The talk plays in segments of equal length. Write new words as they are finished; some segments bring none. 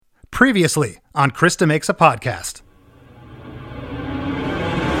Previously on Krista Makes a Podcast.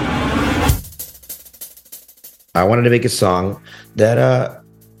 I wanted to make a song that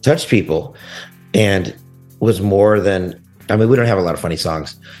touched people and was more than, I mean, we don't have a lot of funny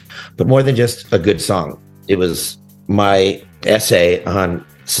songs, but more than just a good song. It was my essay on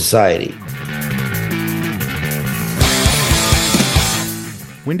society.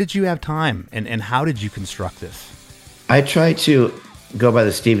 When did you have time and how did you construct this? I try to go by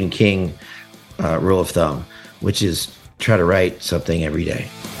the Stephen King rule of thumb, which is try to write something every day.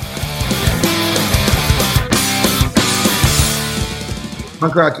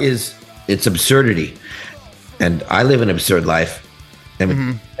 Punk rock is its absurdity, and I live an absurd life.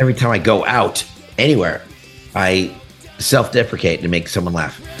 And every time I go out anywhere, I self-deprecate to make someone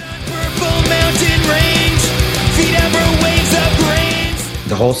laugh.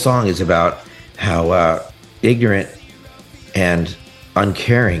 The whole song is about how ignorant and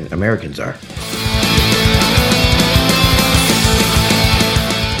uncaring Americans are.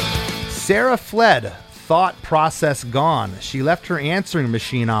 Sarah fled, thought process gone. She left her answering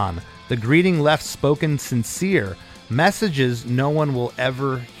machine on. The greeting left spoken sincere. Messages no one will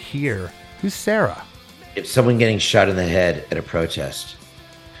ever hear. Who's Sarah? It's someone getting shot in the head at a protest.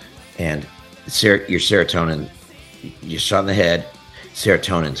 And your serotonin, you're shot in the head,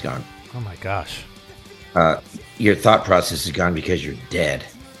 serotonin's gone. Oh my gosh. Your thought process is gone because you're dead.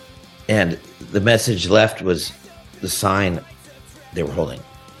 And the message left was the sign they were holding.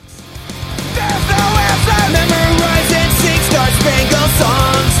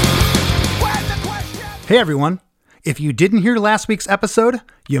 Hey everyone. If you didn't hear last week's episode,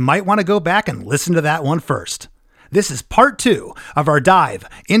 you might want to go back and listen to that one first. This is part 2 of our dive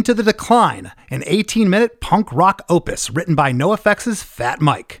into The Decline, an 18-minute punk rock opus written by NOFX's Fat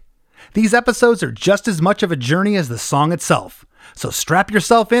Mike. These episodes are just as much of a journey as the song itself, so strap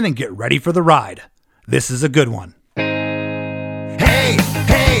yourself in and get ready for the ride. This is a good one. Hey,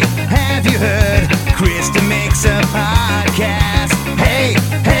 have you heard? Krista makes a podcast. Hey,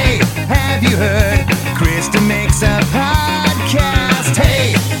 have you heard? Krista makes a podcast.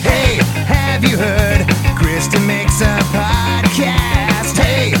 Hey, have you heard? Krista makes a podcast.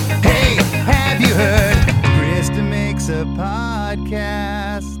 Hey, have you heard? Krista makes a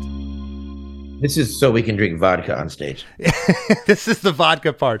podcast. This is so we can drink vodka on stage. This is the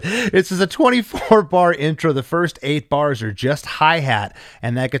vodka part. This is a 24-bar intro. The first 8 bars are just hi-hat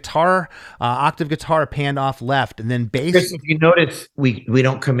and that guitar, octave guitar panned off left, and then bass. Chris, if you notice, we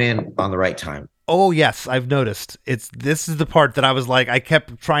don't come in on the right time. Oh yes, I've noticed. This is the part that I was like, I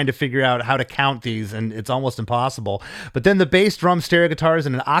kept trying to figure out how to count these, and it's almost impossible. But then the bass, drum, stereo guitars,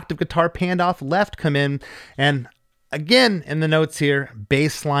 and an octave guitar panned off left come in, and again in the notes here,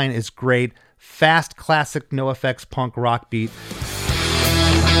 bass line is great. Fast, classic NOFX punk rock beat.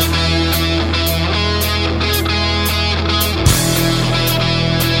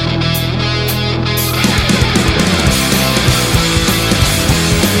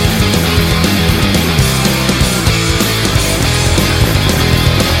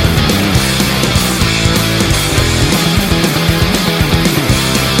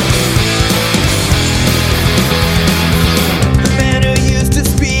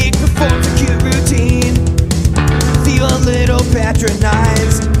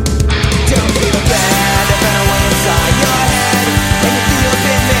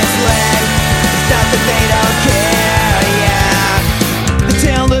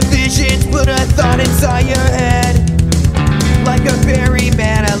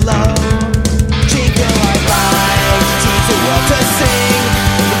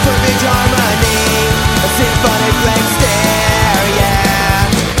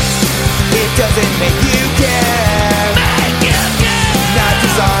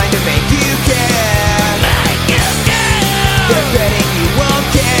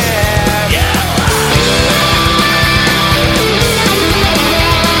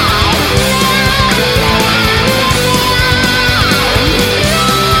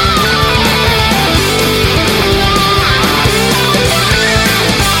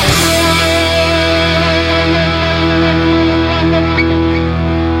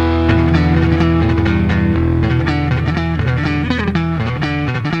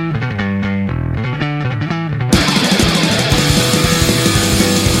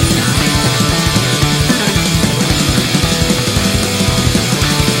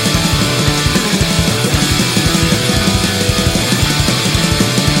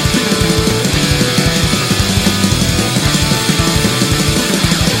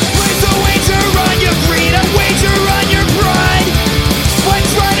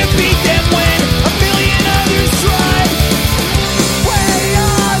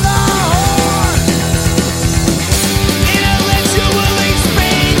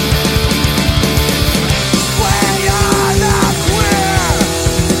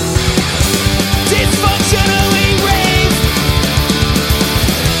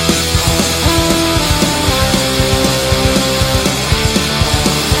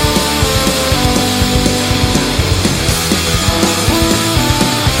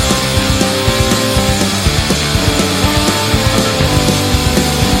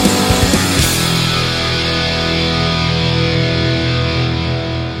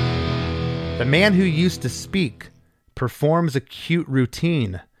 Man who used to speak performs a cute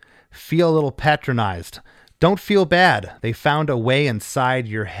routine. Feel a little patronized. Don't feel bad. They found a way inside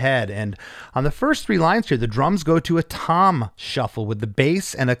your head. And on the first three lines here, the drums go to a tom shuffle with the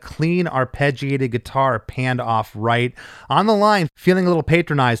bass and a clean arpeggiated guitar panned off right. On the line, feeling a little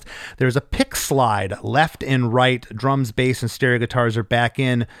patronized, there's a pick slide left and right. Drums, bass, and stereo guitars are back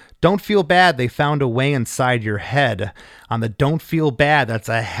in. Don't feel bad. They found a way inside your head. On the don't feel bad, that's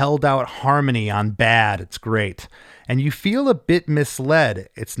a held out harmony on bad. It's great. And you feel a bit misled.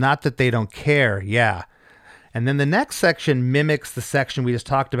 It's not that they don't care. Yeah. And then the next section mimics the section we just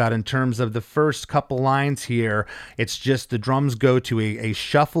talked about in terms of the first couple lines here. It's just the drums go to a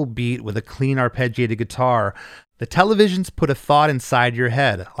shuffle beat with a clean arpeggiated guitar. The televisions put a thought inside your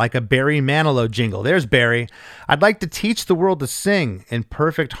head, like a Barry Manilow jingle. There's Barry. I'd like to teach the world to sing in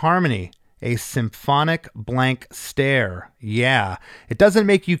perfect harmony. A symphonic blank stare. Yeah. It doesn't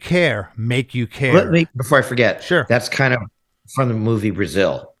make you care. Make you care. Let me, before I forget, sure. That's kind of from the movie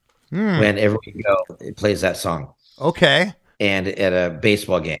Brazil. When everywhere you go, it plays that song. Okay. And at a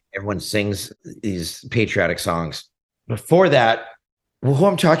baseball game, everyone sings these patriotic songs. Before that, who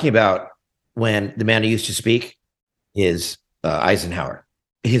I'm talking about when the man who used to speak is Eisenhower.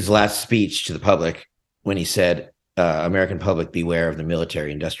 His last speech to the public when he said, American public, beware of the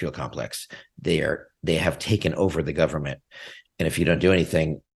military industrial complex. They have taken over the government. And if you don't do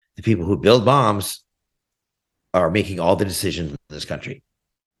anything, the people who build bombs are making all the decisions in this country.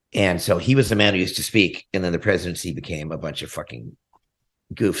 And so he was the man who used to speak, and then the presidency became a bunch of fucking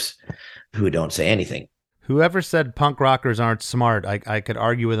goofs who don't say anything. Whoever said punk rockers aren't smart, I could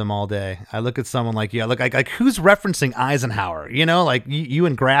argue with them all day. I look at someone like, yeah, look, like who's referencing Eisenhower? You know, like you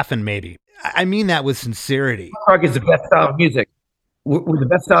and Graffin maybe. I mean that with sincerity. Punk rock is the best style of music. We're the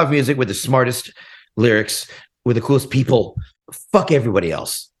best style of music with the smartest lyrics, with the coolest people. Fuck everybody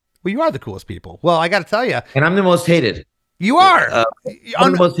else. Well, you are the coolest people. Well, I got to tell you. And I'm the most hated. You are.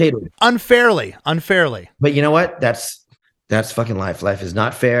 I'm the most hated. Unfairly. But you know what? That's fucking life. Life is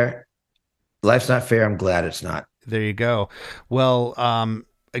not fair. Life's not fair. I'm glad it's not. There you go. Well,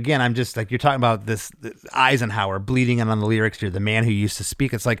 again, I'm just like, you're talking about this Eisenhower bleeding in on the lyrics here, the man who used to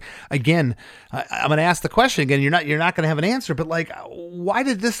speak. It's like, again, I'm going to ask the question again. You're not going to have an answer, but like, why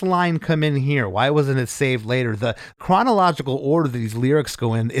did this line come in here? Why wasn't it saved later? The chronological order that these lyrics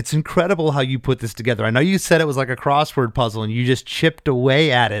go in, it's incredible how you put this together. I know you said it was like a crossword puzzle and you just chipped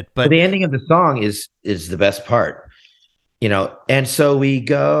away at it, but the ending of the song is the best part, you know? And so we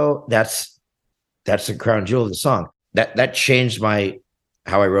go, that's the crown jewel of the song. That changed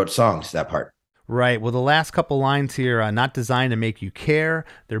how I wrote songs, that part. Right. Well, the last couple lines here, not designed to make you care.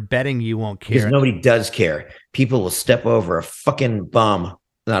 They're betting you won't care. Because nobody does care. People will step over a fucking bum,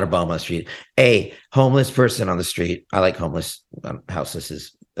 not a bum on the street, a homeless person on the street. I like homeless. Houseless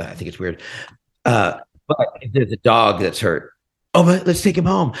is, I think it's weird. But if there's a dog that's hurt, oh, but let's take him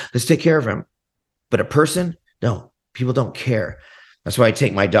home. Let's take care of him. But a person, no, people don't care. That's why I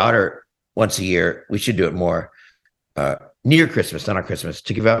take my daughter once a year. We should do it more. Near Christmas, not on Christmas,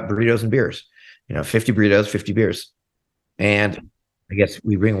 to give out burritos and beers. 50 burritos, 50 beers. And I guess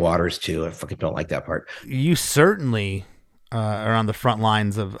we bring waters too. I fucking don't like that part. You certainly are on the front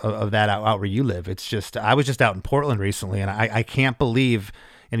lines of that out where you live. It's just, I was just out in Portland recently, and I can't believe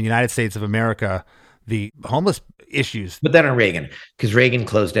in the United States of America, the homeless issues. But then on Reagan, because Reagan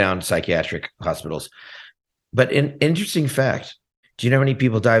closed down psychiatric hospitals. But an interesting fact, do you know how many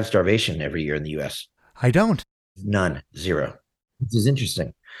people die of starvation every year in the U.S.? I don't. None. Zero. This is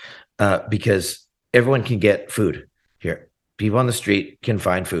interesting because everyone can get food here. People on the street can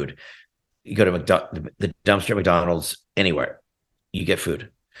find food. You go to the dumpster at McDonald's, anywhere, you get food.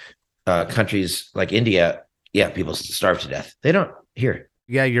 Countries like India, yeah, people starve to death. They don't here.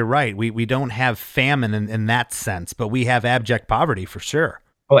 Yeah, you're right. We don't have famine in that sense, but we have abject poverty for sure.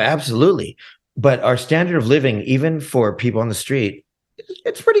 Oh, absolutely. But our standard of living, even for people on the street,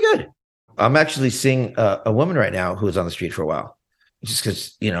 it's pretty good. I'm actually seeing a woman right now who was on the street for a while, just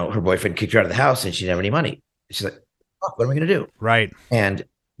because, her boyfriend kicked her out of the house and she didn't have any money. She's like, oh, what am I going to do? Right. And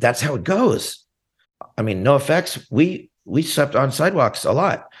that's how it goes. I mean, NOFX, we slept on sidewalks a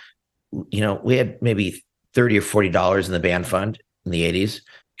lot. We had maybe $30 or $40 in the band fund in the 80s.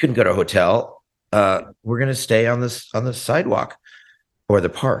 Couldn't go to a hotel. We're going to stay on the sidewalk or the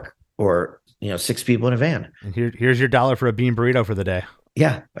park or, 6 people in a van. And here's your $1 for a bean burrito for the day.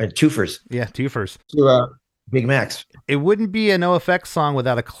 Yeah, twofers. Yeah, twofers. 2 Big Macs. It wouldn't be a NOFX song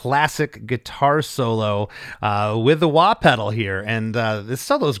without a classic guitar solo with the wah pedal here. And this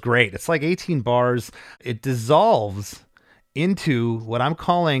solo's great. It's like 18 bars. It dissolves into what I'm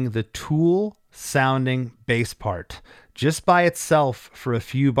calling the Tool sounding bass part. just by itself for a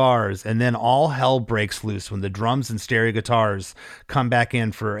few bars, and then all hell breaks loose when the drums and stereo guitars come back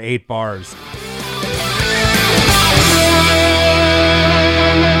in for 8 bars.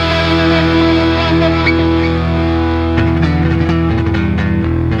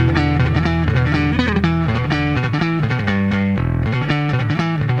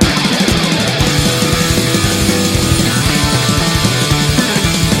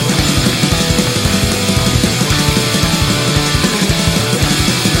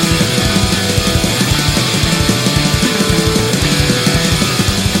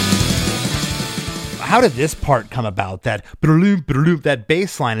 How did this part come about? That that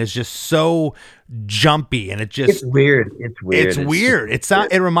bass line is just so jumpy, and it's weird.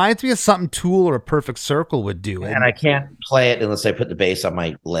 It reminds me of something Tool or a Perfect Circle would do. And I can't play it unless I put the bass on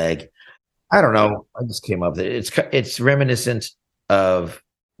my leg. I don't know. I just came up with it. It's reminiscent of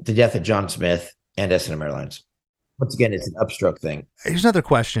the death of John Smith and S&M Airlines. Once again, it's an upstroke thing. Here's another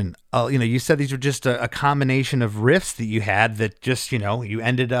question. You said these were just a combination of riffs that you had that just, you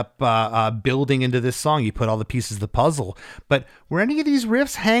ended up building into this song. You put all the pieces of the puzzle. But were any of these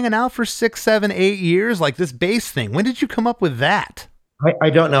riffs hanging out for 6, 7, 8 years? Like this bass thing. When did you come up with that? I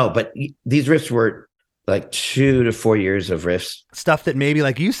don't know, but these riffs were like 2 to 4 years of riffs. Stuff that maybe,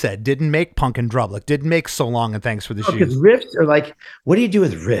 like you said, didn't make Punk and Drublick, didn't make So Long and Thanks for the Shoes. Because riffs are like, what do you do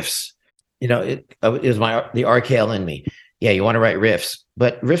with riffs? It was the RKL in me. Yeah, you want to write riffs,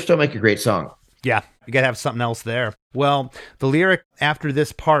 but riffs don't make a great song. Yeah, you got to have something else there. Well, the lyric after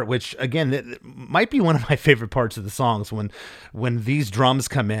this part, which again might be one of my favorite parts of the songs, when these drums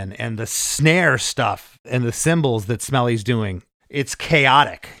come in and the snare stuff and the cymbals that Smelly's doing, it's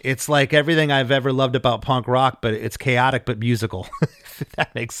chaotic. It's like everything I've ever loved about punk rock, but it's chaotic but musical. If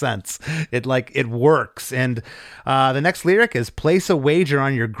that makes sense. It works. And the next lyric is, place a wager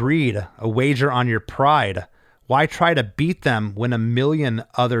on your greed, a wager on your pride. Why try to beat them when a million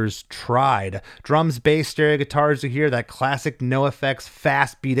others tried? Drums, bass, stereo guitars are here. That classic NOFX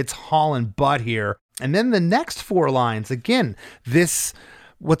fast beat. It's hauling butt here. And then the next 4 lines, again,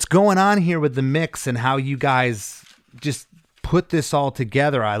 what's going on here with the mix and how you guys just put this all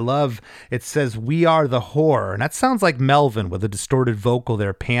together. I love, it says, we are the whore. And that sounds like Melvin with a distorted vocal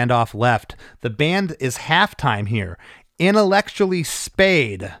there, panned off left. The band is halftime here. Intellectually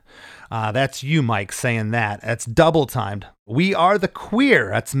spayed. That's you, Mike, saying that. That's double timed. We are the queer.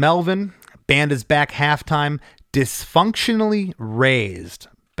 That's Melvin. Band is back halftime. Dysfunctionally raised.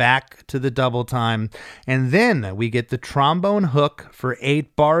 Back to the double time. And then we get the trombone hook for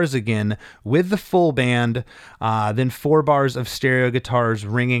 8 bars again with the full band. Then 4 bars of stereo guitars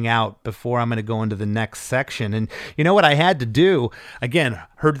ringing out before I'm going to go into the next section. And you know what I had to do? Again,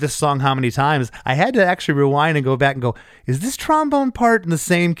 heard this song how many times? I had to actually rewind and go back and go, is this trombone part in the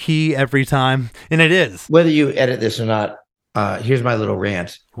same key every time? And it is. Whether you edit this or not, here's my little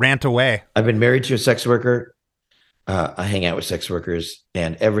rant. Rant away. I've been married to a sex worker. I hang out with sex workers,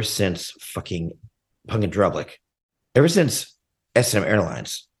 and ever since fucking Punk and Drublick, ever since S&M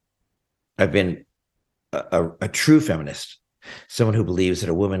Airlines, I've been a true feminist, someone who believes that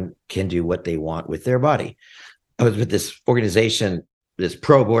a woman can do what they want with their body. I was with this organization, this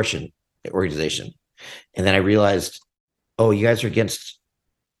pro-abortion organization, and then I realized, oh, you guys are against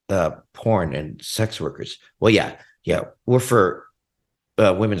porn and sex workers. Well, yeah, we're for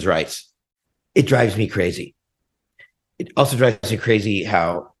women's rights. It drives me crazy. It also drives me crazy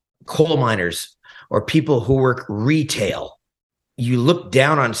how coal miners or people who work retail, you look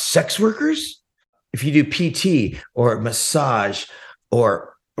down on sex workers. If you do PT or massage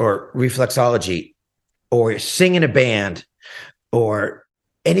or reflexology or sing in a band or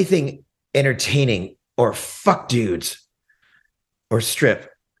anything entertaining or fuck dudes or strip,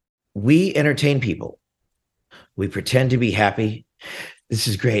 we entertain people. We pretend to be happy. This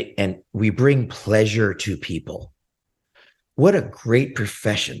is great. And we bring pleasure to people. What a great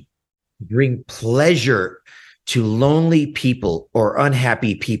profession. Bring pleasure to lonely people or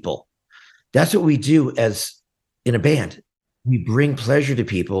unhappy people. That's what we do as in a band. We bring pleasure to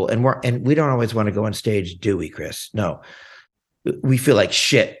people, and we don't always want to go on stage, do we, Chris? No. We feel like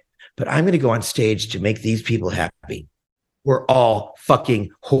shit, but I'm going to go on stage to make these people happy. We're all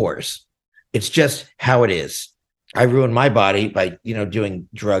fucking whores. It's just how it is. I ruined my body by, doing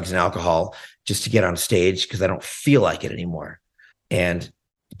drugs and alcohol just to get on stage because I don't feel like it anymore. And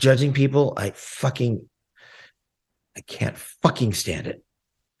judging people, I can't fucking stand it.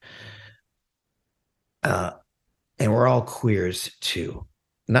 And we're all queers too.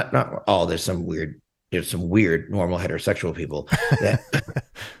 Not all. There's some weird normal heterosexual people that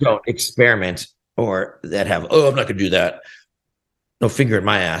don't experiment or that have, I'm not gonna do that. No finger in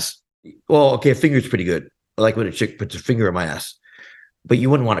my ass. Well, okay, a finger's pretty good. like when a chick puts a finger in my ass, but you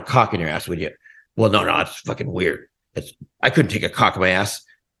wouldn't want a cock in your ass, would you? Well, no, it's fucking weird. I couldn't take a cock in my ass.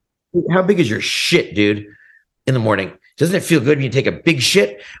 How big is your shit, dude? In the morning, doesn't it feel good when you take a big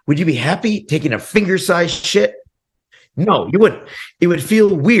shit? Would you be happy taking a finger-sized shit? No, you wouldn't. It would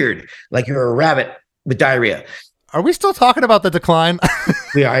feel weird, like you're a rabbit with diarrhea. Are we still talking about the decline?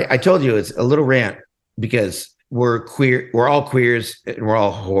 Yeah, I told you it's a little rant because we're queer. We're all queers and we're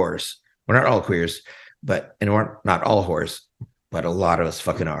all whores. We're not all queers, and we're not all whores, but a lot of us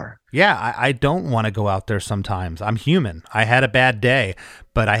fucking are. Yeah, I don't want to go out there sometimes. I'm human. I had a bad day,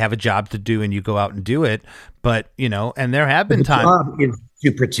 but I have a job to do and you go out and do it. But, and there have been times. The job is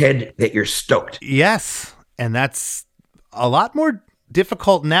to pretend that you're stoked. Yes. And that's a lot more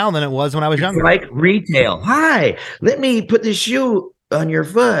difficult now than it was when I was younger. Like retail. Hi, let me put this shoe on your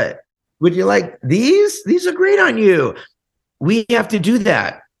foot. Would you like these? These are great on you. We have to do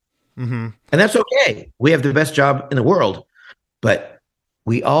that. Mm-hmm. And that's okay. We have the best job in the world, but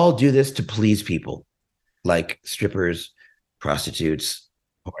we all do this to please people, like strippers, prostitutes,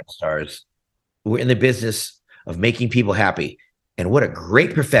 porn stars. We're in the business of making people happy. And what a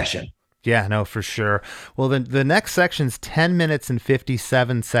great profession. Yeah, no, for sure. Well, the next section's 10 minutes and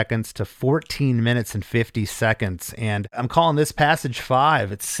 57 seconds to 14 minutes and 50 seconds. And I'm calling this passage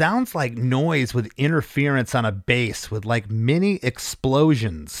 5. It sounds like noise with interference on a bass with like mini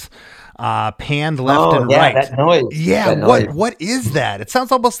explosions, panned left and right. That noise. Yeah, that noise. What is that? It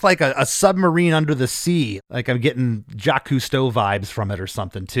sounds almost like a submarine under the sea. Like I'm getting Jacques Cousteau vibes from it or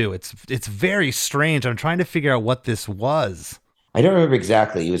something too. It's very strange. I'm trying to figure out what this was. I don't remember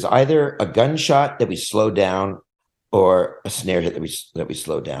exactly. It was either a gunshot that we slowed down or a snare hit that we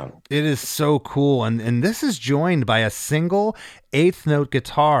slowed down. It is so cool. And this is joined by a single 8th note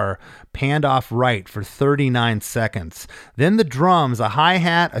guitar panned off right for 39 seconds. Then the drums, a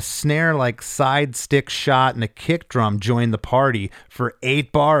hi-hat, a snare like side stick shot, and a kick drum join the party for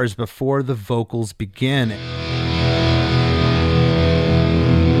 8 bars before the vocals begin.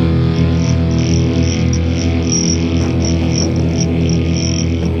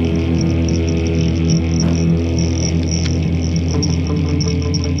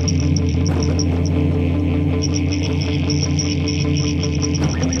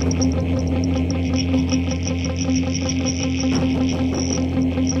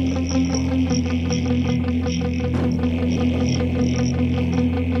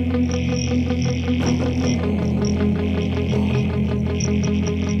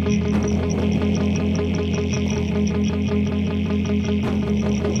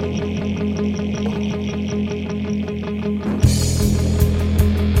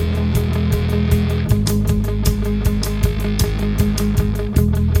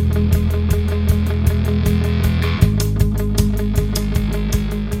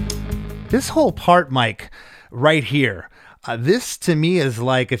 This whole part, Mike, right here, this to me is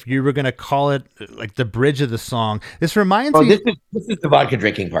like if you were going to call it like the bridge of the song. This reminds me. This is the vodka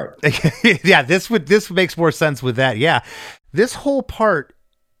drinking part. Yeah, this makes more sense with that. Yeah, this whole part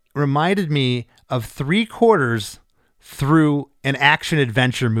reminded me of 3/4 through an action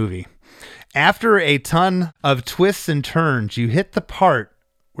adventure movie. After a ton of twists and turns, you hit the part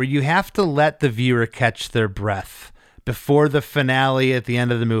where you have to let the viewer catch their breath before the finale at the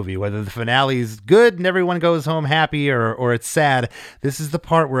end of the movie. Whether the finale is good and everyone goes home happy or it's sad, this is the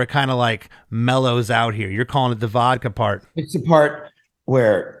part where it kind of like mellows out here. You're calling it the vodka part. It's the part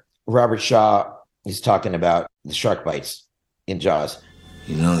where Robert Shaw is talking about the shark bites in Jaws.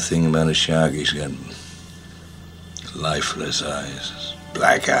 You know the thing about a shark, he's got lifeless eyes,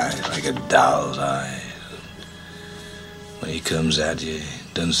 black eyes like a doll's eyes. When he comes at you,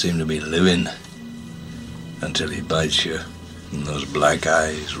 he doesn't seem to be living until he bites you, and those black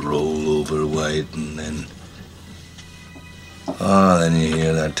eyes roll over white, and then you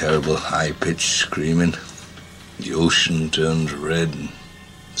hear that terrible high-pitched screaming. The ocean turns red, and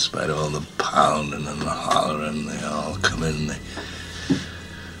in spite of all the pounding and the hollering, they all come in and they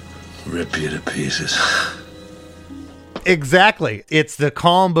rip you to pieces. Exactly. It's the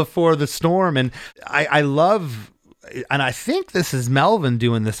calm before the storm, and I love... And I think this is Melvin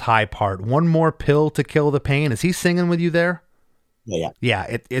doing this high part. One more pill to kill the pain. Is he singing with you there? Yeah.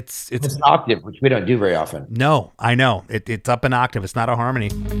 It's an octave, which we don't do very often. No, I know. It's up an octave. It's not a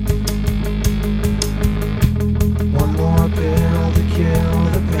harmony. One more pill to kill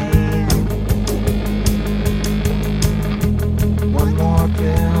the pain. One more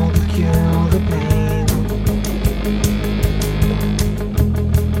pill to kill the pain.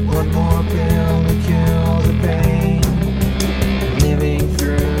 One more pill to kill the pain. Living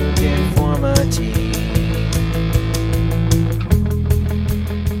through deformity.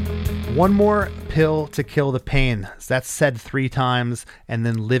 One more pill to kill the pain. That's said 3 times. And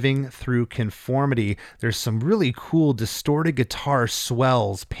then living through conformity. There's some really cool distorted guitar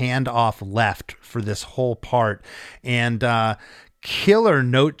swells panned off left for this whole part. And killer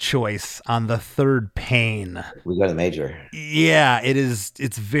note choice on the third pain. We got a major. Yeah, it is.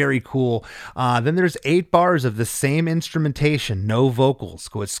 It's very cool. Then there's 8 bars of the same instrumentation, no vocals.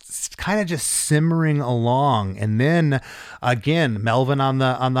 It's kind of just simmering along. And then again, Melvin on the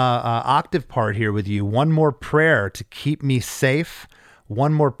octave part here with you. One more prayer to keep me safe.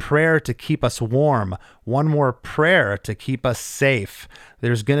 One more prayer to keep us warm. One more prayer to keep us safe.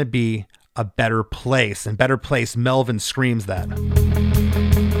 There's going to be a better place. And better place, Melvin screams that.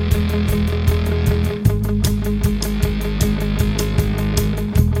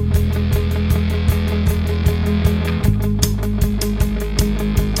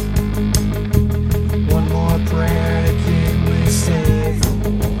 One more prayer to keep me safe.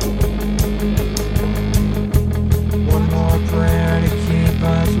 One more prayer to keep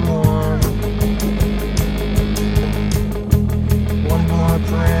us warm. One more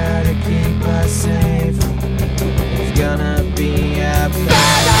prayer to keep us safe. It's gonna be a better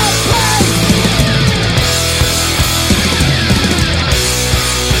place.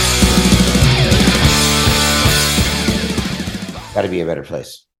 Got to be a better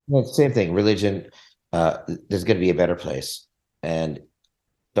place. Well, same thing. Religion. There's going to be a better place. And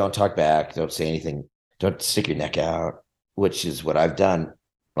don't talk back. Don't say anything. Don't stick your neck out, which is what I've done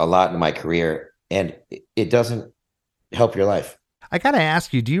a lot in my career. And it doesn't help your life. I got to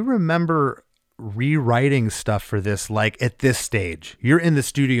ask you, do you remember rewriting stuff for this, like at this stage? You're in the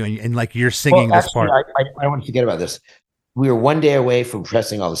studio and like you're singing Well, this actually, part. I don't want to forget about this. We were one day away from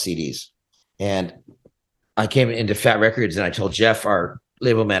pressing all the CDs. And I came into Fat Records and I told Jeff, our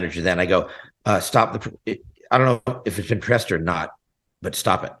label manager, then I go, stop I don't know if it's been pressed or not, but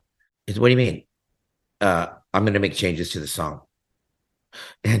stop it. He said, what do you mean? I'm going to make changes to the song.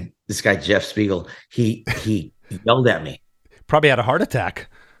 And this guy, Jeff Spiegel, he yelled at me. Probably had a heart attack.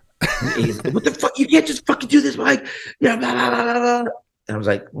 He's like, what the fuck? You can't just fucking do this, Mike. Yeah, blah, blah, blah, blah. And I was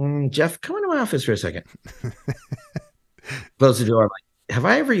like, Jeff, come into my office for a second. Close the door. I'm like, have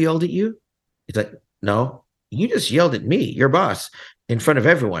I ever yelled at you? He's like, no, you just yelled at me, your boss, in front of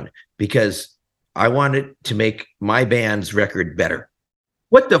everyone because I wanted to make my band's record better.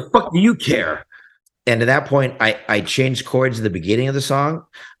 What the fuck do you care? And at that point, I changed chords at the beginning of the song,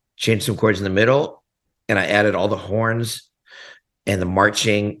 changed some chords in the middle, and I added all the horns and the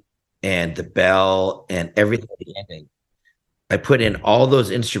marching and the bell and everything at the ending. I put in all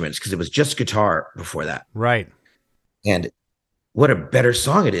those instruments because it was just guitar before that. Right. And what a better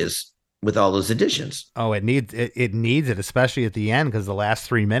song it is with all those additions. Oh, it needs it, especially at the end, because the last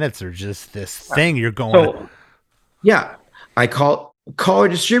 3 minutes are just this thing you're going. So, yeah, I call our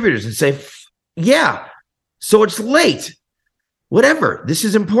distributors and say, yeah, so it's late. Whatever. This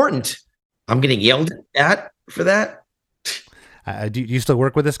is important. I'm getting yelled at for that. Do you still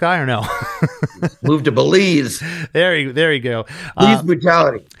work with this guy or no? Move to Belize. There you go. Belize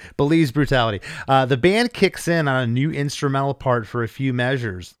brutality. Belize brutality. The band kicks in on a new instrumental part for a few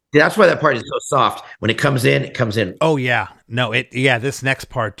measures. That's why that part is so soft. When it comes in, it comes in. Oh yeah. No, this next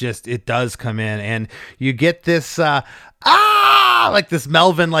part it does come in and you get this like this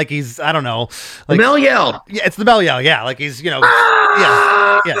Melvin, like he's, I don't know. Like, the Mel yell. Yeah, it's the Mel yell. Yeah. Like he's, yeah.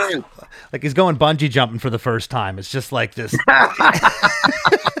 Like he's going bungee jumping for the first time. It's just like this.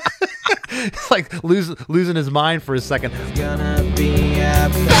 It's like losing his mind for a second. It's gonna be a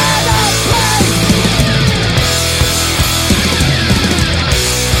better place.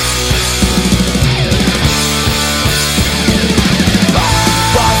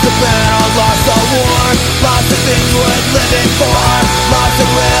 Lost the battle, lost the war, lost the things worth living for, lost the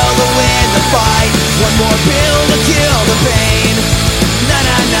will to win the fight. One more pill to kill the pain. Na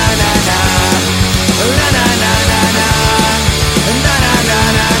na na na na, na na na na na, na na na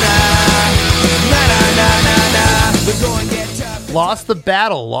na na, na na na na na. We're going to get tough. Lost the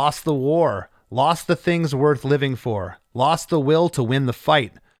battle, lost the war, lost the things worth living for, lost the will to win the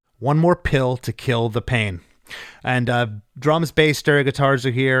fight. One more pill to kill the pain. And drums, bass, stereo guitars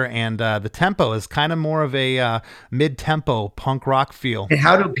are here, and the tempo is kind of more of a mid-tempo punk rock feel. And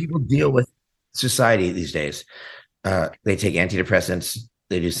how do people deal with society these days? They take antidepressants,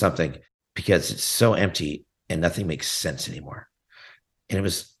 they do something because it's so empty and nothing makes sense anymore. And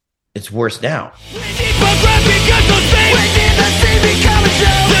it's worse now.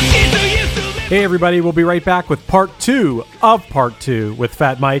 Hey everybody, we'll be right back with part 2 of part 2 with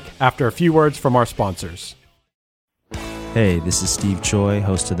Fat Mike after a few words from our sponsors. Hey, this is Steve Choi,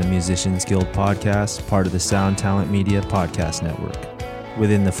 host of the Musicians Guild podcast, part of the Sound Talent Media Podcast Network.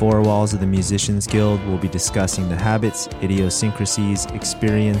 Within the four walls of the Musicians Guild, we'll be discussing the habits, idiosyncrasies,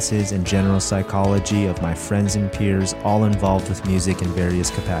 experiences, and general psychology of my friends and peers, all involved with music in various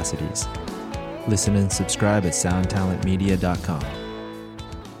capacities. Listen and subscribe at soundtalentmedia.com.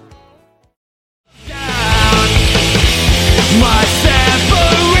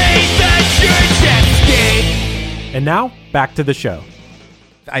 And now, back to the show.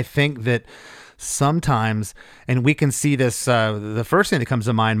 I think that sometimes, and we can see this, the first thing that comes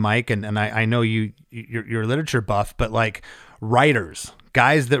to mind, Mike, and I know you're a literature buff, but like writers,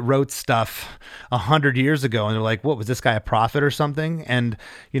 guys that wrote stuff 100 years ago, and they're like, what, was this guy a prophet or something? And,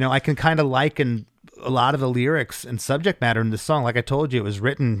 I can kind of liken a lot of the lyrics and subject matter in this song. Like I told you, it was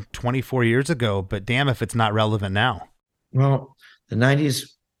written 24 years ago, but damn if it's not relevant now. Well, the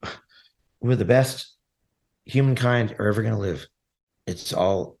 90s were the best humankind are ever going to live. It's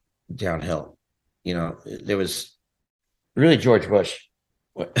all downhill. There was really George Bush.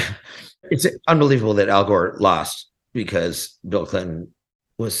 It's unbelievable that Al Gore lost because Bill Clinton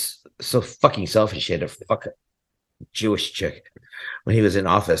was so fucking selfish. He had to fuck a Jewish chick when he was in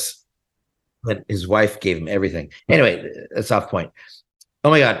office, but his wife gave him everything. Anyway, that's off point.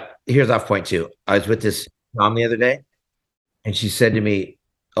 Oh my God, here's off point too. I was with this mom the other day, and she said to me,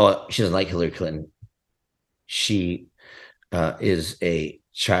 "Oh, she doesn't like Hillary Clinton. She is a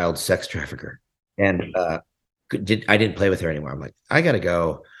child sex trafficker." And I didn't play with her anymore. I'm like, I got to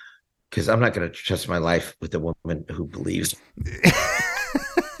go because I'm not going to trust my life with a woman who believes.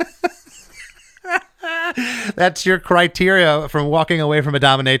 That's your criteria from walking away from a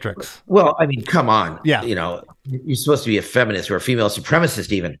dominatrix. Well, I mean, come on. Yeah. You're supposed to be a feminist or a female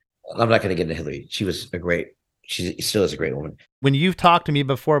supremacist even. I'm not going to get into Hillary. She still is a great woman. When you've talked to me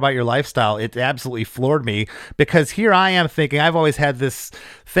before about your lifestyle, it absolutely floored me because here I am thinking I've always had this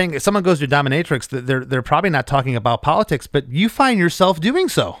thing. If someone goes to dominatrix, they're probably not talking about politics, but you find yourself doing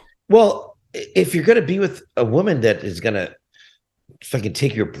so. Well, if you're going to be with a woman that is going to fucking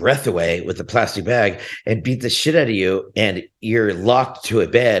take your breath away with a plastic bag and beat the shit out of you and you're locked to a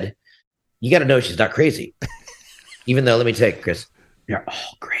bed, you got to know she's not crazy. Even though, let me tell you, Chris, they're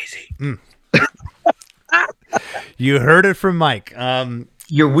all crazy. You heard it from Mike.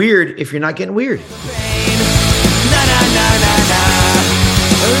 You're weird if you're not getting weird.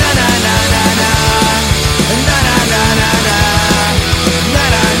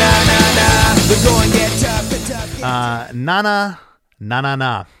 Na na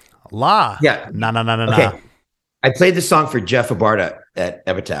na la. Yeah. Na na na na Okay. na. I played this song for Jeff Abarta at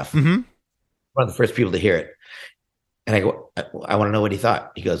Epitaph. Mm-hmm. One of the first people to hear it. And I go, I want to know what he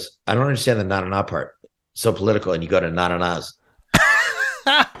thought. He goes, I don't understand the na-na-na part. So political, and you go to na-na-nas.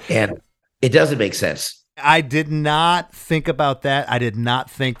 And it doesn't make sense. I did not think about that. I did not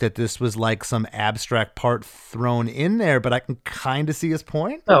think that this was like some abstract part thrown in there, but I can kind of see his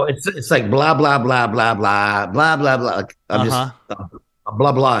point. No, it's like blah, blah, blah, blah, blah, blah, blah, blah. Like, I'm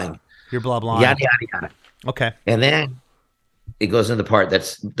blah, blahing. You're blah, blah. Yada, yada, yada. Okay. And then it goes into the part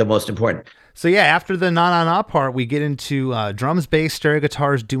that's the most important. So yeah, after the na-na-na part, we get into drums, bass, stereo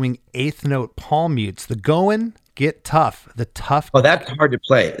guitars doing eighth note palm mutes. The going get tough. The tough. Oh, that's hard to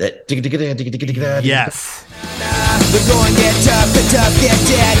play. That yes. The going get tough, the tough get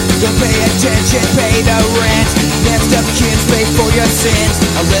dead. Don't pay attention, pay the rent. Next of kids, pay for your sins.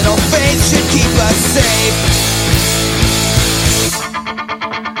 A little faith should keep us safe.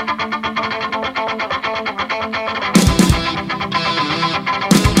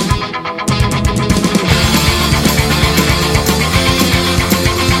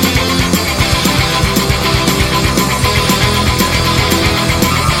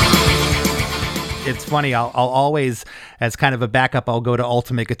 It's funny. I'll always, as kind of a backup, I'll go to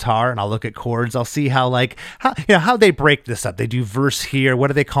Ultimate Guitar and I'll look at chords. I'll see how they break this up. They do verse here. What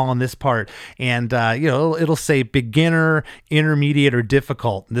are they calling this part? And it'll say beginner, intermediate, or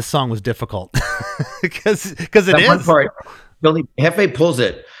difficult. This song was difficult because it is. One part, Billy Hefe pulls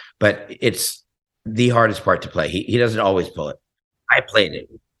it, but it's the hardest part to play. He doesn't always pull it. I played it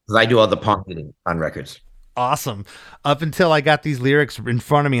because I do all the palm hitting on records. Awesome. Up until I got these lyrics in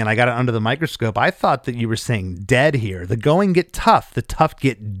front of me and I got it under the microscope, I thought that you were saying dead here. The going get tough. The tough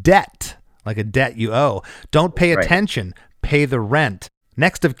get debt, like a debt you owe. Don't pay attention. Pay the rent.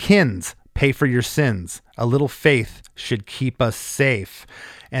 Next of kins, pay for your sins. A little faith should keep us safe.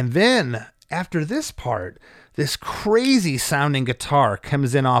 And then after this part, this crazy sounding guitar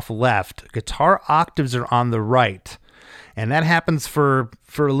comes in off left. Guitar octaves are on the right. And that happens for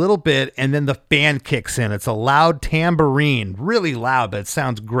a little bit, and then the band kicks in. It's a loud tambourine, really loud, but it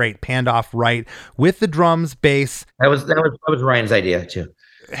sounds great. Panned off right with the drums, bass. That was Ryan's idea too.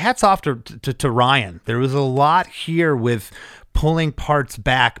 Hats off to Ryan. There was a lot here with pulling parts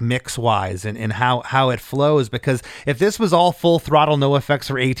back mix wise and how it flows, because if this was all full throttle NOFX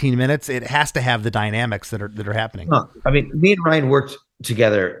for 18 minutes, it has to have the dynamics that are happening. I mean, me and Ryan worked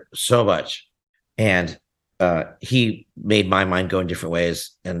together so much, and he made my mind go in different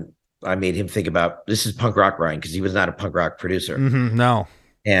ways, and I made him think about, this is punk rock Ryan, because he was not a punk rock producer. No.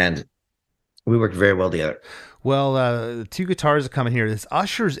 And we worked very well together. Well, the two guitars are coming here. This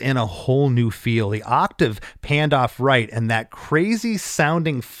ushers in a whole new feel. The octave panned off right and that crazy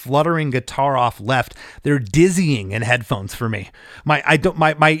sounding fluttering guitar off left. They're dizzying in headphones for me.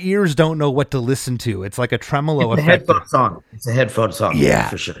 My ears don't know what to listen to. It's like a tremolo effect. Headphone song. It's a headphone song. Yeah,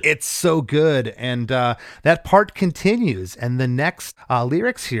 for sure. It's so good. And that part continues. And the next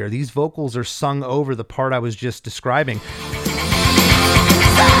lyrics here, these vocals are sung over the part I was just describing.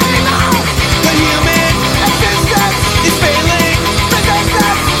 The human existence is failing.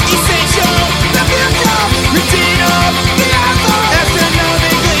 Resistance essential. The future routine of the answer.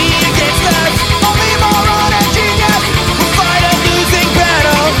 Astronomically against us. Only moron and genius will fight a losing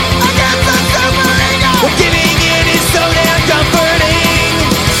battle against the super ego. But giving in is so damn comforting.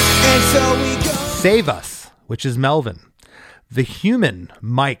 And so we go. Save Us, which is Melvin. The human,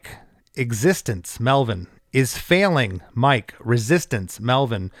 Mike. Existence, Melvin. Is failing, Mike. Resistance,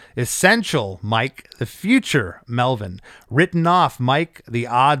 Melvin. Essential, Mike. The future, Melvin. Written off, Mike. The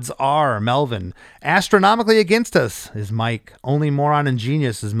odds are, Melvin. Astronomically against us is Mike. Only moron and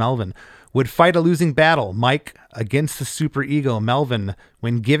genius is Melvin. Would fight a losing battle, Mike. Against the superego, Melvin.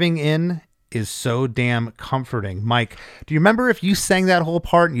 When giving in is so damn comforting, Mike. Do you remember if you sang that whole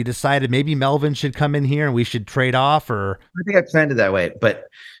part and you decided maybe Melvin should come in here and we should trade off? Or I think I planned it that way, but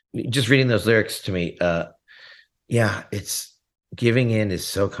just reading those lyrics to me, yeah, it's giving in is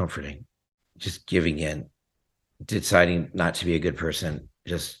so comforting. Just giving in, deciding not to be a good person.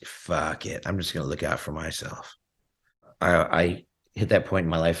 Just fuck it. I'm just going to look out for myself. I hit that point in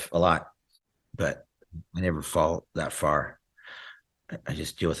my life a lot, but I never fall that far. I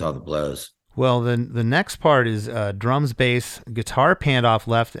just deal with all the blows. Well, the next part is drums, bass, guitar panned off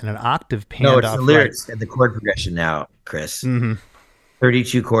left, and an octave panned off right. No, it's the lyrics and the chord progression now, Chris.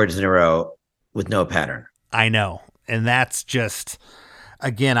 32 chords in a row with no pattern. I know. And that's just,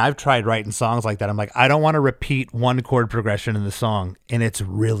 again, I've tried writing songs like that. I'm like, I don't want to repeat one chord progression in the song. And it's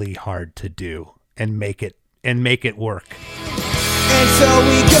really hard to do and make it work. And so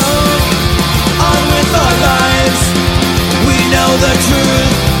we go on with our lives. We know the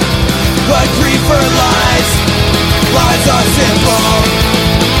truth, but prefer lies. Lies are simple.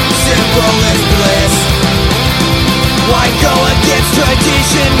 Simple is bliss. Why go against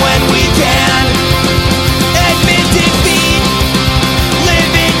tradition when we can? Admit defeat,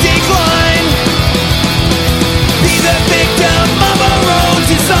 live in decline. Be the victim of our own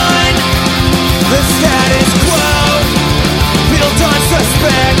design. The status quo, built on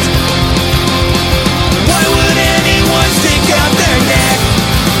suspect. Why would anyone stick out their neck?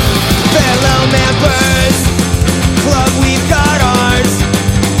 Fellow members, club, we've got ours.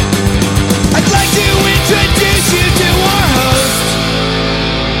 I'd like to introduce you to our host.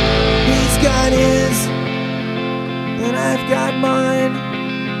 He's got his, and I've got mine.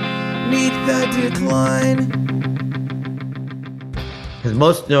 Meet the decline. Because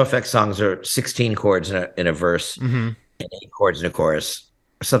most NOFX songs are 16 chords in a verse and 8 chords in a chorus,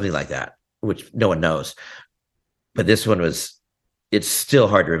 or something like that, which no one knows. But this one it's still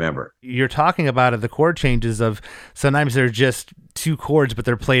hard to remember. You're talking about the chord changes of sometimes they're just 2 chords, but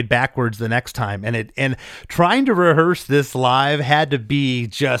they're played backwards the next time. And trying to rehearse this live had to be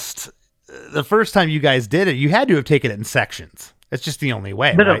just the first time you guys did it. You had to have taken it in sections. It's just the only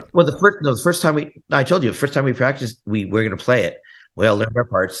way. Right? Well, the first time I told you, the first time we practiced, we're going to play it. We all learned our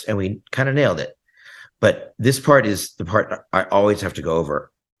parts and we kind of nailed it. But this part is the part I always have to go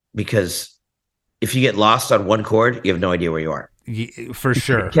over, because if you get lost on one chord, you have no idea where you are. For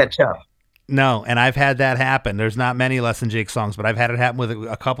sure. Catch up. No, and I've had that happen. There's not many Less Than Jake songs, but I've had it happen with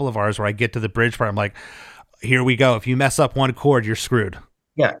a couple of ours where I get to the bridge part. I'm like, here we go. If you mess up one chord, you're screwed.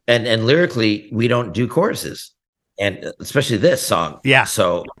 Yeah, and lyrically, we don't do choruses, and especially this song. Yeah.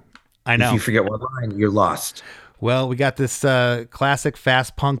 So I know. If you forget one line, you're lost. Well, we got this classic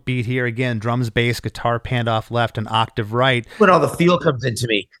fast punk beat here again. Drums, bass, guitar panned off left, and octave right. When all the feel comes into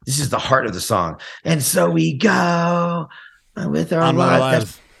me, this is the heart of the song. And so we go with our lives.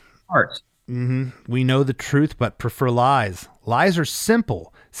 That's heart. We know the truth, but prefer lies. Lies are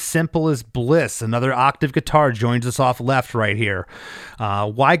simple. Simple as bliss. Another octave guitar joins us off left right here.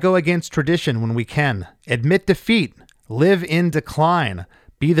 Why go against tradition when we can? Admit defeat. Live in decline.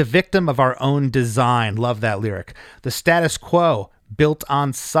 Be the victim of our own design. Love that lyric. The status quo, built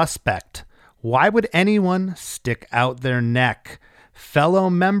on suspect. Why would anyone stick out their neck? Fellow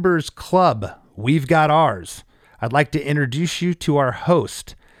members club, we've got ours. I'd like to introduce you to our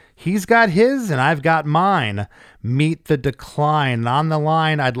host. He's got his and I've got mine. Meet the decline. And on the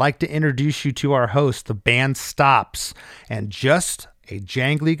line, I'd like to introduce you to our host. The band stops and just a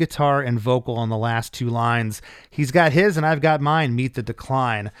jangly guitar and vocal on the last two lines. He's got his and I've got mine. Meet the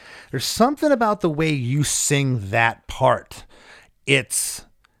decline. There's something about the way you sing that part. It's,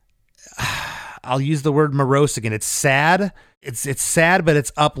 I'll use the word morose again. It's sad. It's sad, but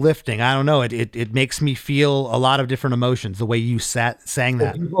it's uplifting. I don't know. It makes me feel a lot of different emotions, the way you sang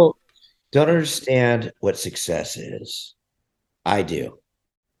that. People don't understand what success is. I do.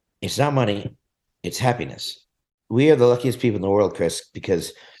 It's not money. It's happiness. We are the luckiest people in the world, Chris,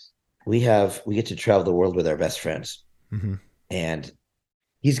 because we get to travel the world with our best friends. Mm-hmm. And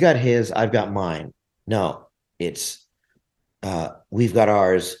he's got his, I've got mine. No, it's we've got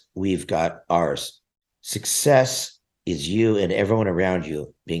ours, we've got ours. Success is you and everyone around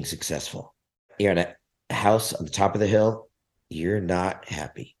you being successful. You're in a house on the top of the hill, you're not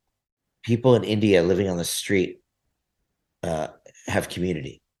happy. People in India living on the street have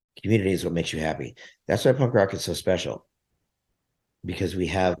community. Community is what makes you happy. That's why punk rock is so special, because we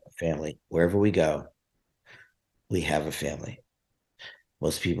have a family. Wherever we go, we have a family.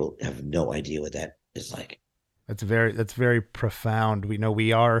 Most people have no idea what that is like. That's very profound.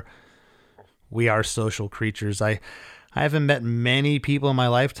 We are social creatures. I haven't met many people in my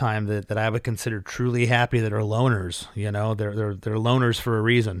lifetime that I would consider truly happy that are loners. They're loners for a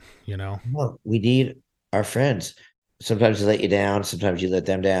reason. Well, we need our friends. Sometimes they let you down. Sometimes you let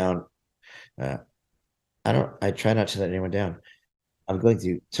them down. I try not to let anyone down. I'm going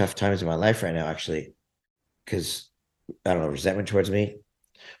through tough times in my life right now, actually, because I don't know, resentment towards me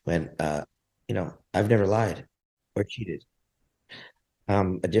when I've never lied or cheated.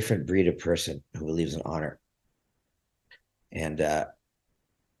 I'm a different breed of person who believes in honor. And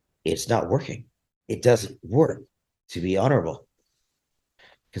it's not working. It doesn't work to be honorable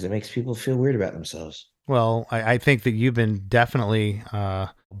because it makes people feel weird about themselves. Well, I think that you've been definitely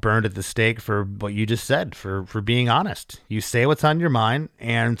burned at the stake for what you just said, for being honest. You say what's on your mind,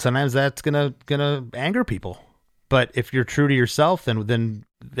 and sometimes that's gonna anger people. But if you're true to yourself, then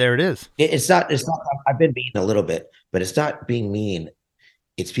there it is. It's not. I've been mean a little bit, but it's not being mean.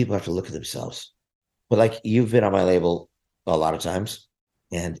 It's people have to look at themselves. But like, you've been on my label a lot of times,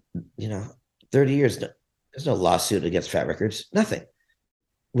 and 30 years, there's no lawsuit against Fat Records. Nothing.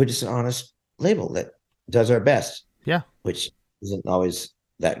 We're just an honest label that does our best. Yeah. Which isn't always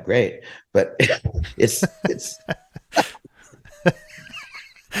that great, but it's it's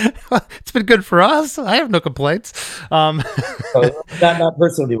been good for us. I have no complaints. Not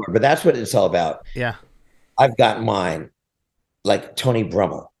personally, but that's what it's all about. Yeah. I've got mine, like Tony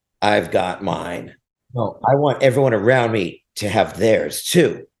Brummel. I've got mine. No, I want everyone around me to have theirs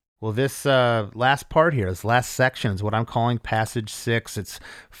too. Well, this last part here, this last section is what I'm calling Passage 6. It's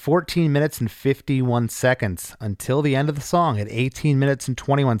 14 minutes and 51 seconds until the end of the song at 18 minutes and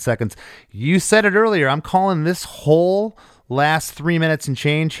 21 seconds. You said it earlier. I'm calling this whole last 3 minutes and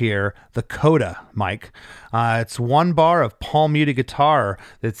change here the coda, Mike. It's one bar of palm muted guitar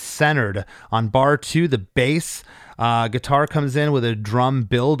that's centered. On bar 2, the bass guitar comes in with a drum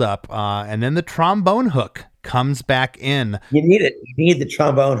buildup, and then the trombone hook comes back in. You need it. You need the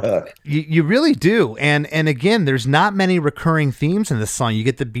trombone hook. You really do. And again, there's not many recurring themes in this song. You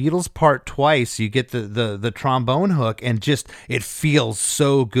get the Beatles part twice. You get the trombone hook, and just it feels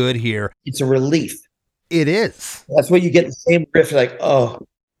so good here. It's a relief. It is. That's where you get the same riff. Like, oh,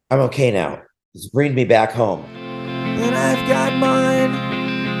 I'm okay now. It's bringing me back home. And I've got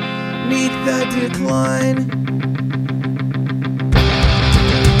mine. Meet the decline.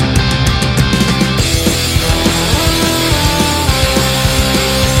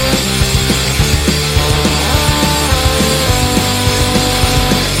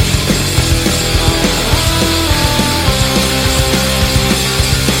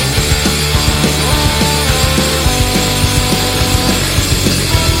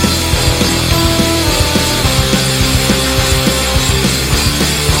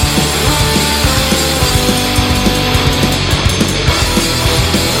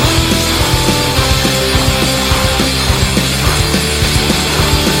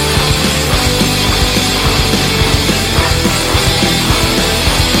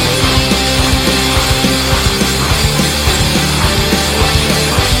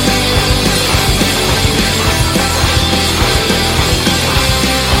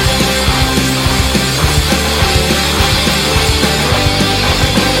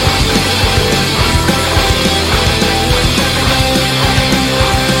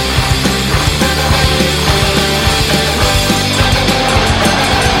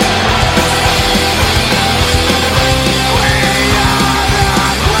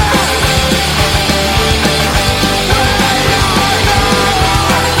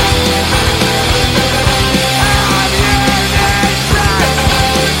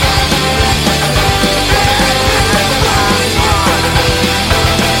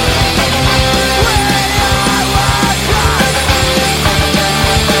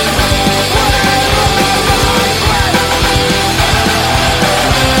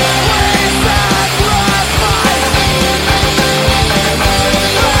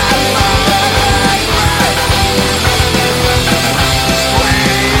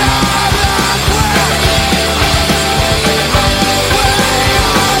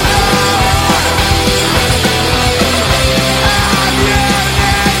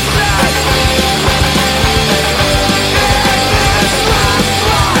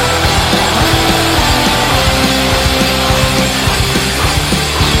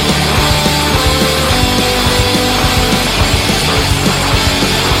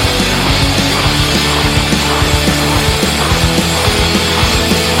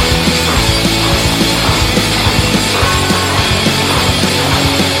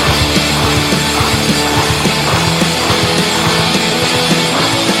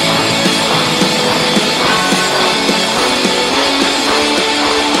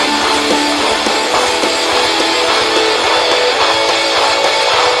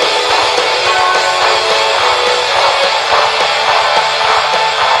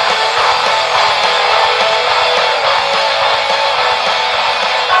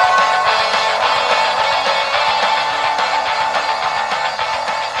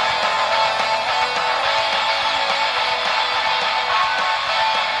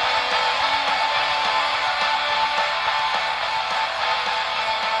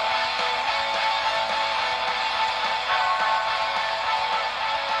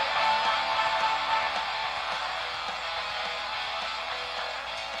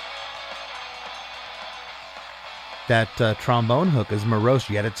 that trombone hook is morose,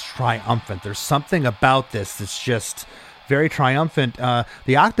 yet it's triumphant. There's something about this that's just very triumphant.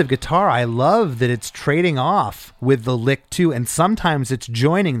 The octave guitar, I love that it's trading off with the lick too, and sometimes it's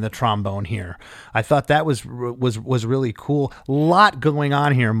joining the trombone here. I thought that was really cool. A lot going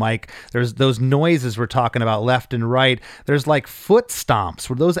on here, Mike. There's those noises we're talking about left and right. There's like foot stomps.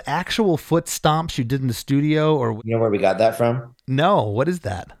 Were those actual foot stomps you did in the studio, or You know where we got that from? no? What is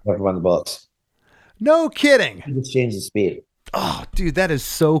that? From on the Bullets. No kidding. You just change the speed. Oh, dude, that is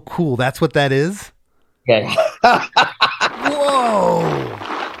so cool. That's what that is? Yeah. Whoa.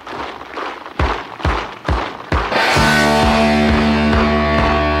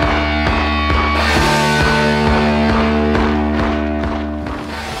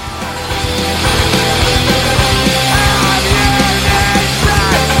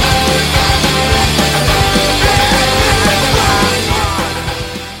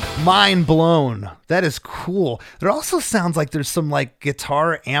 Mind blown. That is cool. There also sounds like there's some like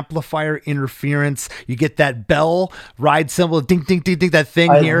guitar amplifier interference. You get that bell ride cymbal, ding, ding, ding, ding, that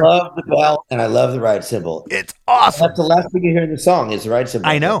thing here. I love the bell and I love the ride cymbal. It's awesome. That's the last thing you hear in the song is the ride cymbal.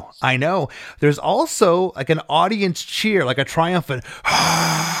 I know. There's also like an audience cheer, like a triumphant,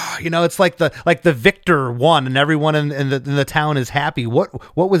 it's like the victor won and everyone in the town is happy. What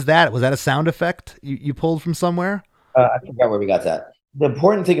was that? Was that a sound effect you pulled from somewhere? I forgot where we got that. The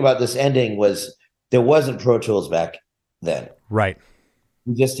important thing about this ending was there wasn't Pro Tools back then. Right.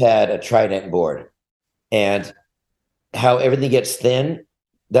 We just had a Trident board. And how everything gets thin,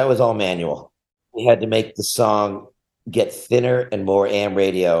 that was all manual. We had to make the song get thinner and more AM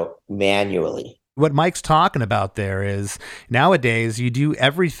radio manually. What Mike's talking about there is nowadays you do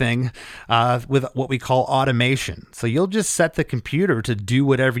everything with what we call automation. So you'll just set the computer to do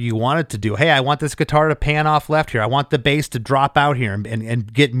whatever you want it to do. Hey, I want this guitar to pan off left here. I want the bass to drop out here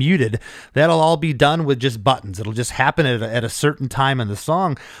and get muted. That'll all be done with just buttons. It'll just happen at a certain time in the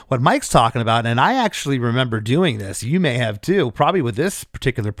song. What Mike's talking about, and I actually remember doing this, you may have too, probably with this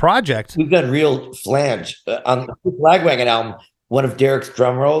particular project. We've done real flange. On the Flagwagon album, one of Derek's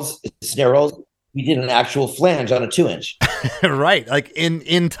drum rolls, snare rolls, we did an actual flange on a 2-inch. Right. Like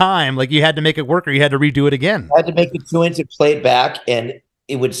in time, like you had to make it work or you had to redo it again. I had to make it 2-inch and play it back, and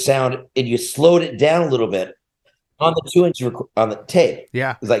it would sound, and you slowed it down a little bit on the 2-inch on the tape.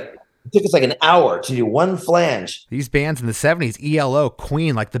 Yeah. It was like, it took us like an hour to do one flange. These bands in the 70s, ELO,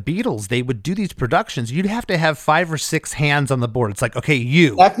 Queen, like the Beatles, they would do these productions. You'd have to have 5 or 6 hands on the board. It's like, okay,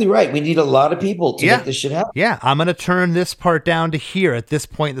 you. Exactly right. We need a lot of people to make this shit happen. Yeah, I'm going to turn this part down to here at this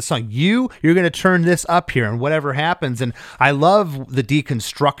point in the song. You're going to turn this up here and whatever happens. And I love the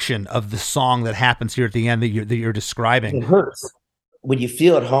deconstruction of the song that happens here at the end that you're describing. It hurts. When you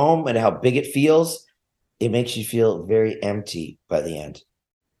feel at home and how big it feels, it makes you feel very empty by the end.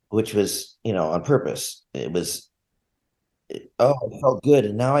 Which was, on purpose. It felt good.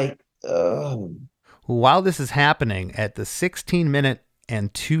 And now While this is happening, at the 16-minute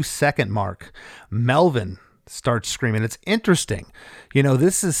and 2-second mark, Melvin starts screaming. It's interesting.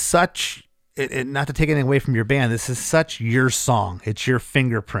 This is such, not to take anything away from your band, this is such your song. It's your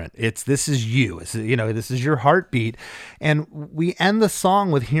fingerprint. This is you. This is your heartbeat. And we end the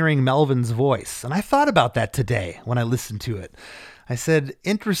song with hearing Melvin's voice. And I thought about that today when I listened to it. I said,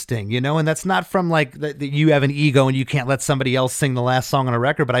 interesting, and that's not from like that you have an ego and you can't let somebody else sing the last song on a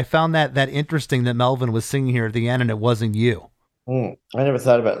record. But I found that interesting that Melvin was singing here at the end and it wasn't you. I never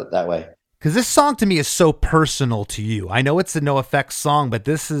thought about it that way. Because this song to me is so personal to you. I know it's a NOFX song, but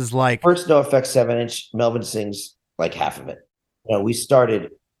this is like... First NOFX 7-inch, Melvin sings like half of it. We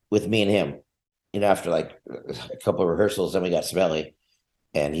started with me and him, after like a couple of rehearsals, then we got Smelly.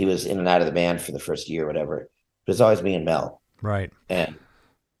 And he was in and out of the band for the first year or whatever. It was always me and Mel. Right. And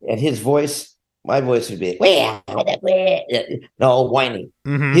his voice, my voice would be like, no, whining.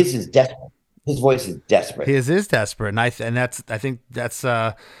 Mm-hmm. His is desperate. His voice is desperate. His is desperate. And I think that's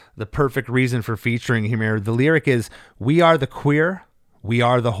the perfect reason for featuring him here. The lyric is, we are the queer, we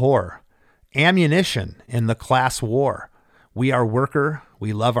are the whore, ammunition in the class war. We are worker,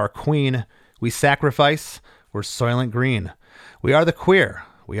 we love our queen, we sacrifice, we're Soylent Green. We are the queer,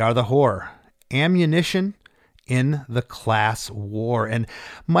 we are the whore, ammunition in the class war. And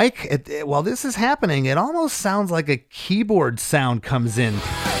Mike, while this is happening, it almost sounds like a keyboard sound comes in.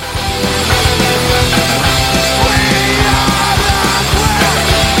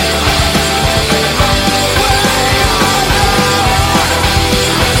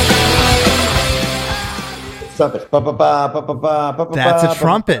 Trumpet. That's a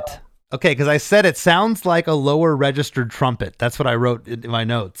trumpet. Okay, because I said it sounds like a lower registered trumpet. That's what I wrote in my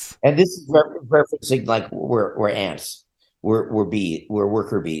notes. And this is referencing like we're ants. We're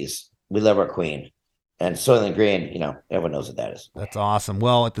worker bees. We love our queen. And Soylent Green, everyone knows what that is. That's awesome.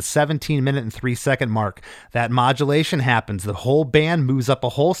 Well, at the 17-minute and 3-second mark, that modulation happens. The whole band moves up a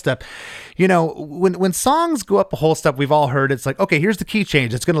whole step. When songs go up a whole step, we've all heard it's like, okay, here's the key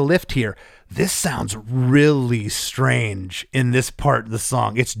change. It's going to lift here. This sounds really strange in this part of the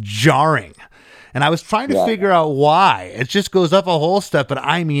song. It's jarring. And I was trying to figure out why. It just goes up a whole step, but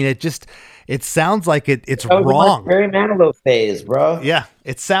I mean, it sounds like it's wrong. Very Manilow phase, bro. Yeah,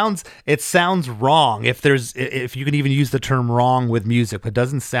 it sounds wrong. If you can even use the term wrong with music, but it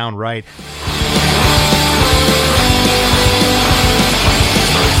doesn't sound right.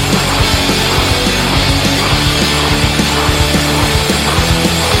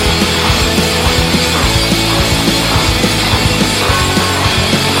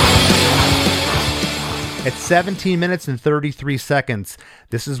 At 17 minutes and 33 seconds,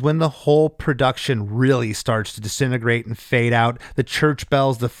 this is when the whole production really starts to disintegrate and fade out. The church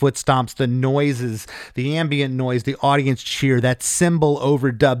bells, the foot stomps, the noises, the ambient noise, the audience cheer, that cymbal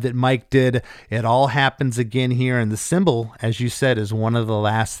overdub that Mike did, it all happens again here. And the cymbal, as you said, is one of the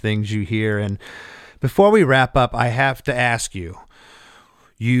last things you hear. And before we wrap up, I have to ask you,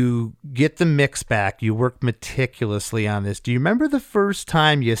 you get the mix back, you work meticulously on this. Do you remember the first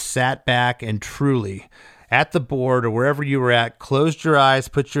time you sat back and truly, at the board or wherever you were at, closed your eyes,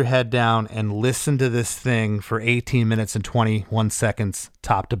 put your head down, and listened to this thing for 18 minutes and 21 seconds,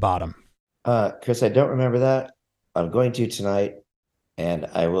 top to bottom? Chris, I don't remember that. I'm going to tonight, and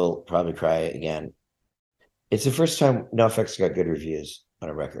I will probably cry again. It's the first time NOFX got good reviews on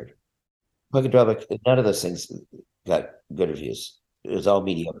a record. Punkadelic, none of those things got good reviews. It was all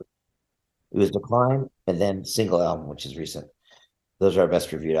mediocre. It was Decline and then Single Album, which is recent. Those are our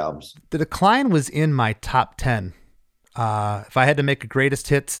best reviewed albums. The Decline was in my top 10. If I had to make a greatest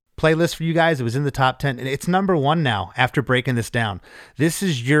hits playlist for you guys, it was in the top 10. And it's number 1 now after breaking this down. This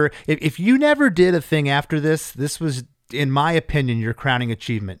is if you never did a thing after this was, in my opinion, your crowning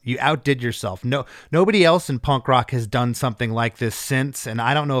achievement. You outdid yourself. Nobody else in punk rock has done something like this since. And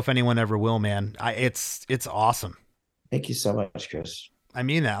I don't know if anyone ever will, man. It's awesome. Thank you so much, Chris. I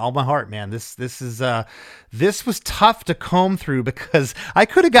mean that all my heart, man. This was tough to comb through because I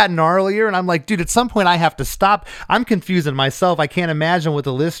could have gotten gnarlier, and I'm like, dude, at some point I have to stop. I'm confusing myself. I can't imagine what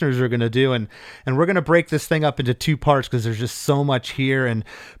the listeners are going to do, and we're going to break this thing up into 2 parts because there's just so much here. And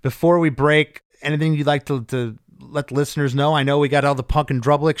before we break, anything you'd like to let the listeners know? I know we got all the Punk and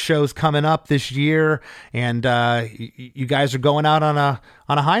Drublic shows coming up this year, and you guys are going out on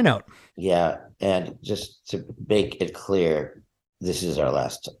a high note. Yeah, and just to make it clear, this is our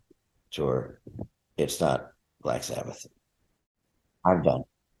last tour. It's not Black Sabbath. I'm done.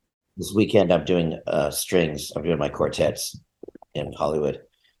 This weekend I'm doing strings. I'm doing my quartets in Hollywood,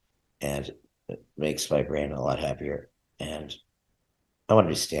 and it makes my brain a lot happier. And I want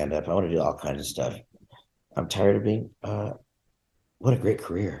to do stand-up. I want to do all kinds of stuff. I'm tired of being what a great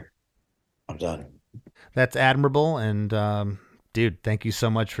career. I'm done. That's admirable. And dude, thank you so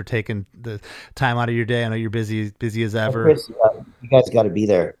much for taking the time out of your day. I know you're busy as ever. Chris, you guys got to be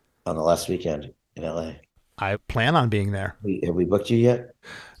there on the last weekend in LA. I plan on being there. Have we booked you yet?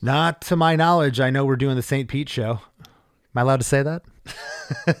 Not to my knowledge. I know we're doing the St. Pete show. Am I allowed to say that?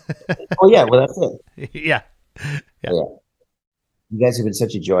 Oh yeah, well that's it. Yeah. You guys have been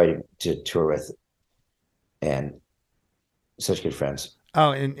such a joy to tour with, and such good friends.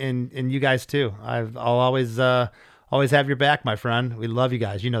 Oh, and you guys too. I'll always have your back, my friend. We love you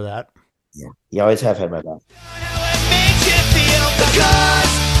guys. You know that. Yeah, you always have had my back. It makes you feel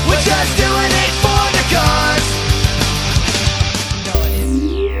because we're just doing it for the cause.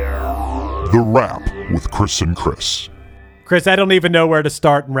 The Wrap with Chris and Chris. Chris, I don't even know where to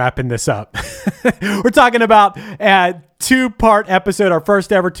start in wrapping this up. We're talking about a 2-part episode, our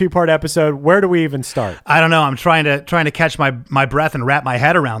first ever 2-part episode. Where do we even start? I don't know. I'm trying to catch my breath and wrap my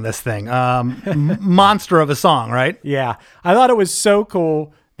head around this thing. Monster of a song, right? Yeah. I thought it was so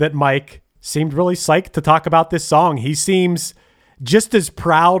cool that Mike seemed really psyched to talk about this song. He seems just as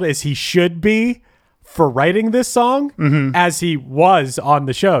proud as he should be for writing this song as he was on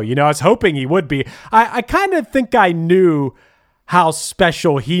the show. I was hoping he would be. I kind of think I knew how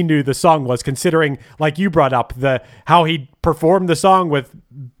special he knew the song was, considering, like you brought up, how he performed the song with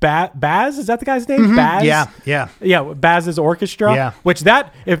Baz. Is that the guy's name? Baz? Yeah. Baz's orchestra. Yeah. Which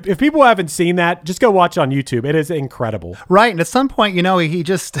if people haven't seen that, just go watch on YouTube. It is incredible. Right. And at some point, he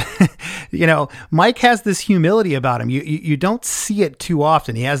just, Mike has this humility about him. You don't see it too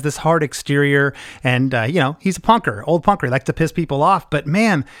often. He has this hard exterior, and, he's a punker, old punker. He likes to piss people off. But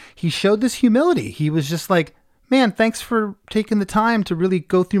man, he showed this humility. He was just like, man, thanks for taking the time to really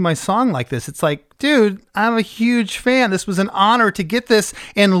go through my song like this. It's like, dude, I'm a huge fan. This was an honor to get this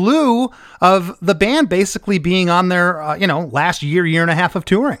in lieu of the band basically being on their, last year and a half of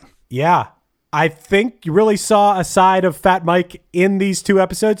touring. Yeah. I think you really saw a side of Fat Mike in these 2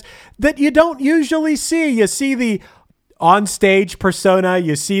 episodes that you don't usually see. You see the on-stage persona.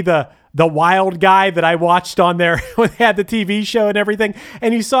 You see the wild guy that I watched on there when they had the TV show and everything.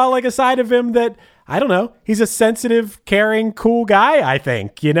 And you saw like a side of him that, I don't know, he's a sensitive, caring, cool guy, I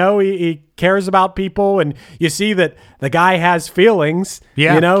think. You know, he cares about people, and you see that the guy has feelings.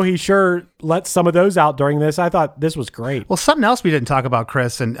 Yeah. You know, he sure lets some of those out during this. I thought this was great. Well, something else we didn't talk about,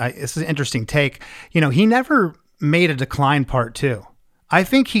 Chris, and this is an interesting take. He never made a Decline Part 2. I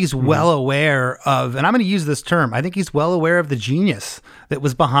think he's well aware of, and I'm going to use this term, I think he's well aware of the genius that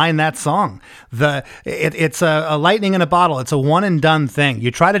was behind that song. It's a lightning in a bottle. It's a one and done thing. You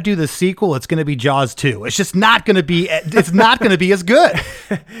try to do the sequel, it's going to be Jaws 2. It's just not going to be, it's not going to be as good.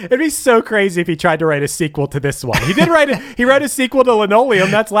 It'd be so crazy if he tried to write a sequel to this one. He he wrote a sequel to Linoleum.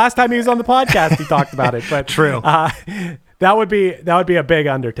 That's last time he was on the podcast. He talked about it, but true. That would be a big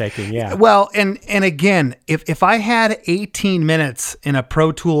undertaking, yeah. Well, and again, if I had 18 minutes in a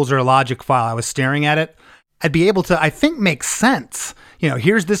Pro Tools or a Logic file, I was staring at it, I'd be able to, I think, make sense.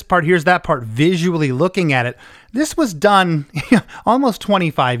 Here's this part, here's that part, visually looking at it. This was done almost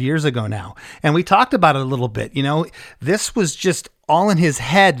 25 years ago now. And we talked about it a little bit. This was just all in his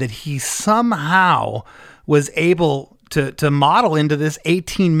head that he somehow was able to model into this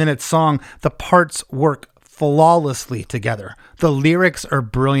 18-minute song. The parts work flawlessly together. The lyrics are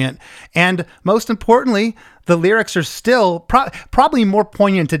brilliant. And most importantly, the lyrics are still probably more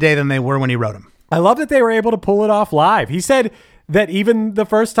poignant today than they were when he wrote them. I love that they were able to pull it off live. He said that even the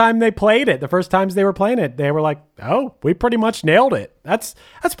first time they played it, the first times they were playing it, they were like, oh, we pretty much nailed it. That's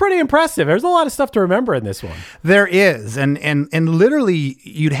pretty impressive. There's a lot of stuff to remember in this one. There is. And literally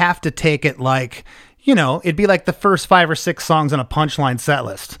you'd have to take it like, it'd be like the first 5 or 6 songs on a Punchline set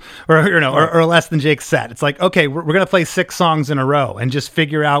list, or less than Jake's set. It's like, okay, we're going to play 6 songs in a row and just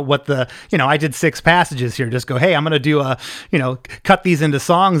figure out what I did 6 passages here. Just go, hey, I'm going to do cut these into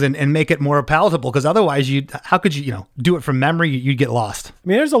songs and make it more palatable. Because otherwise how could you, do it from memory? You'd get lost. I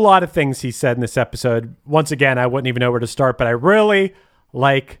mean, there's a lot of things he said in this episode. Once again, I wouldn't even know where to start, but I really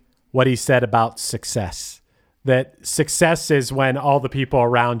like what he said about success. That success is when all the people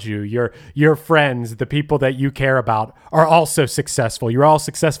around you, your friends, the people that you care about are also successful. You're all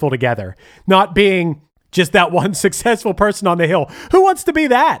successful together. Not being just that one successful person on the hill. Who wants to be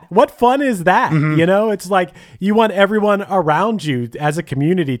that? What fun is that? Mm-hmm. It's like you want everyone around you as a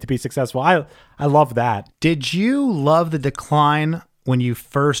community to be successful. I love that. Did you love the Decline when you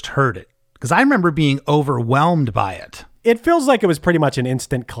first heard it? Because I remember being overwhelmed by it. It feels like it was pretty much an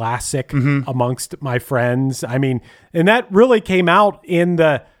instant classic amongst my friends. I mean, and that really came out in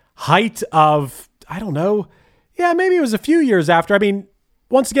the height of, I don't know, maybe it was a few years after. I mean,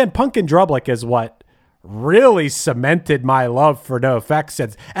 once again, Punk and Drublic is what really cemented my love for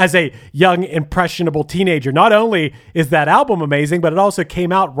NOFX as a young, impressionable teenager. Not only is that album amazing, but it also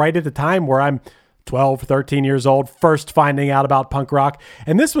came out right at the time where I'm 12, 13 years old, first finding out about punk rock.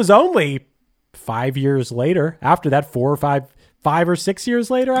 And this was only 5 years later after that, 5 or 6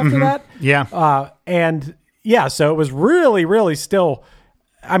 years later after that. Yeah. So it was really, really still,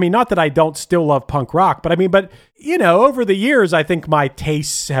 I mean, not that I don't still love punk rock, but over the years, I think my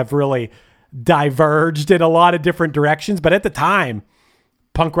tastes have really diverged in a lot of different directions. But at the time,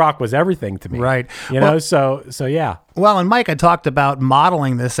 punk rock was everything to me. Right. So yeah. Well, and Mike, I talked about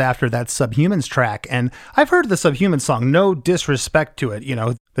modeling this after that Subhumans track, and I've heard the Subhumans song, no disrespect to it.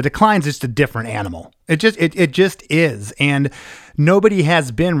 The Decline's just a different animal. It just is. And nobody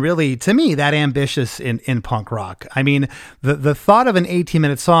has been really, to me, that ambitious in punk rock. I mean, the thought of an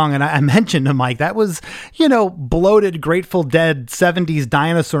 18-minute song, and I mentioned to Mike, that was, bloated Grateful Dead 70s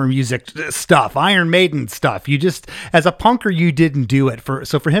dinosaur music stuff, Iron Maiden stuff. You just, as a punker, you didn't do it.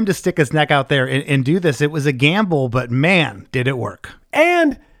 So for him to stick his neck out there and do this, it was a gamble, but man, did it work.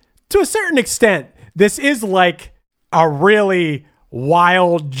 And to a certain extent, this is like a really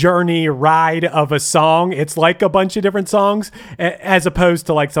wild journey ride of a song. It's like a bunch of different songs, as opposed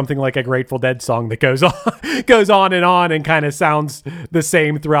to like something like a Grateful Dead song that goes on and kind of sounds the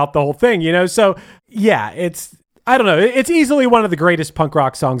same throughout the whole thing, So yeah, I don't know. It's easily one of the greatest punk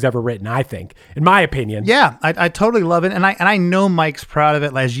rock songs ever written, I think, in my opinion. Yeah, I totally love it. And I know Mike's proud of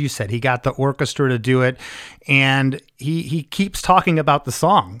it. As you said, he got the orchestra to do it. And he keeps talking about the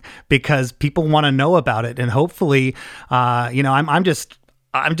song because people want to know about it. And hopefully, I'm just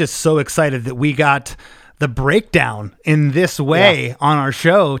so excited that we got the breakdown in this way on our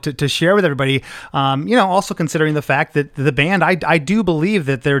show to share with everybody. Also considering the fact that the band, I do believe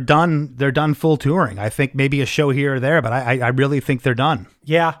that they're done full touring. I think maybe a show here or there, but I really think they're done.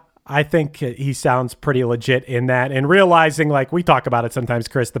 Yeah. I think he sounds pretty legit in that, and realizing, like we talk about it sometimes,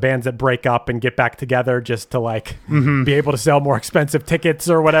 Chris, the bands that break up and get back together just to like be able to sell more expensive tickets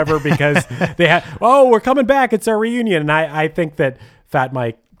or whatever because we're coming back, it's our reunion. And I think that Fat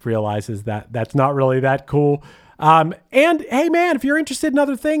Mike realizes that that's not really that cool. And hey man, if you're interested in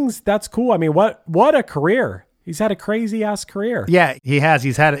other things, that's cool. I mean, what a career. He's had a crazy ass career. Yeah, he has.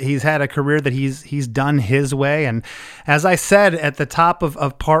 He's had a career that he's done his way. And as I said at the top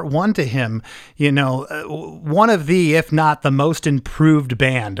of part one to him, one of the, if not the most improved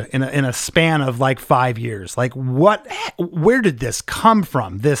band in a span of like 5 years. Like where did this come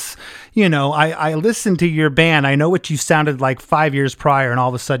from? This, I listened to your band. I know what you sounded like 5 years prior, and all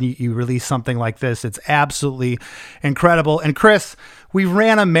of a sudden you release something like this. It's absolutely incredible. And Chris, we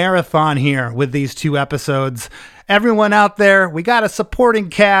ran a marathon here with these 2 episodes. Everyone out there, we got a supporting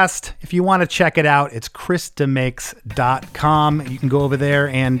cast. If you want to check it out, it's chrisdemakes.com. You can go over there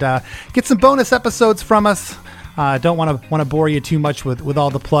and get some bonus episodes from us. Don't want to bore you too much with all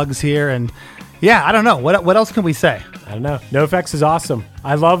the plugs here. And yeah, I don't know. What else can we say? I don't know. NOFX is awesome.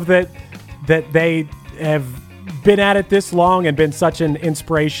 I love that they have been at it this long and been such an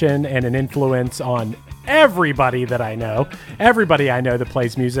inspiration and an influence on everybody that I know that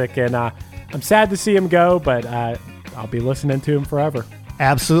plays music, and I'm sad to see him go, but I'll be listening to him forever.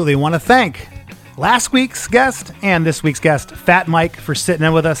 Absolutely. Want to thank last week's guest and this week's guest, Fat Mike, for sitting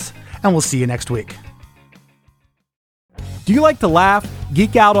in with us, and we'll see you next week. Do you like to laugh,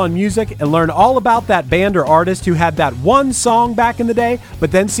 geek out on music, and learn all about that band or artist who had that one song back in the day,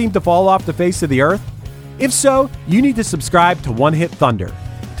 but then seemed to fall off the face of the earth? If so, you need to subscribe to One Hit Thunder.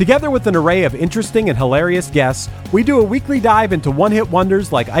 Together with an array of interesting and hilarious guests, we do a weekly dive into one-hit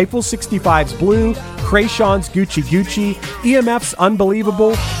wonders like Eiffel 65's Blue, Krayshawn's Gucci Gucci, EMF's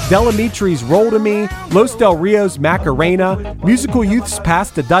Unbelievable, Delamitri's Roll to Me, Los Del Rio's Macarena, Musical Youth's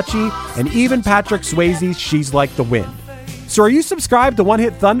Pass the Dutchie, and even Patrick Swayze's She's Like the Wind. So are you subscribed to One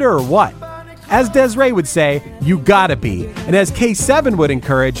Hit Thunder or what? As Desiree would say, you gotta be. And as K7 would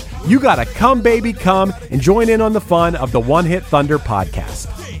encourage, you gotta come baby come and join in on the fun of the One Hit Thunder podcast.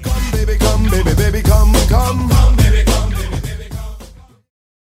 Come, baby, come, baby, baby, come, come. Come, baby, come, baby, baby, come.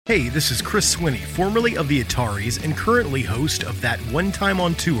 Hey, this is Chris Swinney, formerly of the Ataris and currently host of That One Time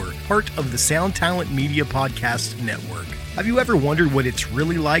on Tour, part of the Sound Talent Media Podcast Network. Have you ever wondered what it's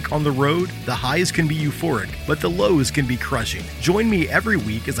really like on the road? The highs can be euphoric, but the lows can be crushing. Join me every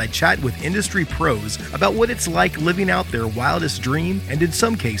week as I chat with industry pros about what it's like living out their wildest dream and, in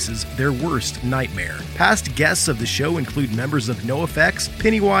some cases, their worst nightmare. Past guests of the show include members of NOFX,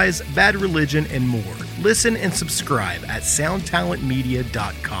 Pennywise, Bad Religion, and more. Listen and subscribe at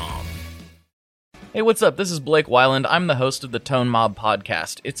soundtalentmedia.com. Hey, what's up? This is Blake Weiland. I'm the host of the Tone Mob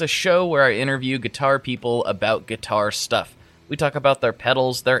Podcast. It's a show where I interview guitar people about guitar stuff. We talk about their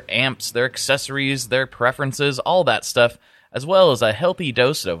pedals, their amps, their accessories, their preferences, all that stuff, as well as a healthy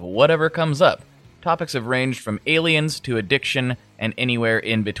dose of whatever comes up. Topics have ranged from aliens to addiction and anywhere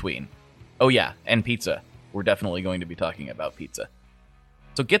in between. Oh yeah, and pizza. We're definitely going to be talking about pizza.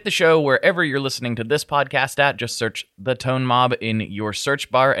 So get the show wherever you're listening to this podcast at. Just search The Tone Mob in your search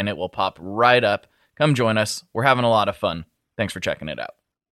bar and it will pop right up. Come join us. We're having a lot of fun. Thanks for checking it out.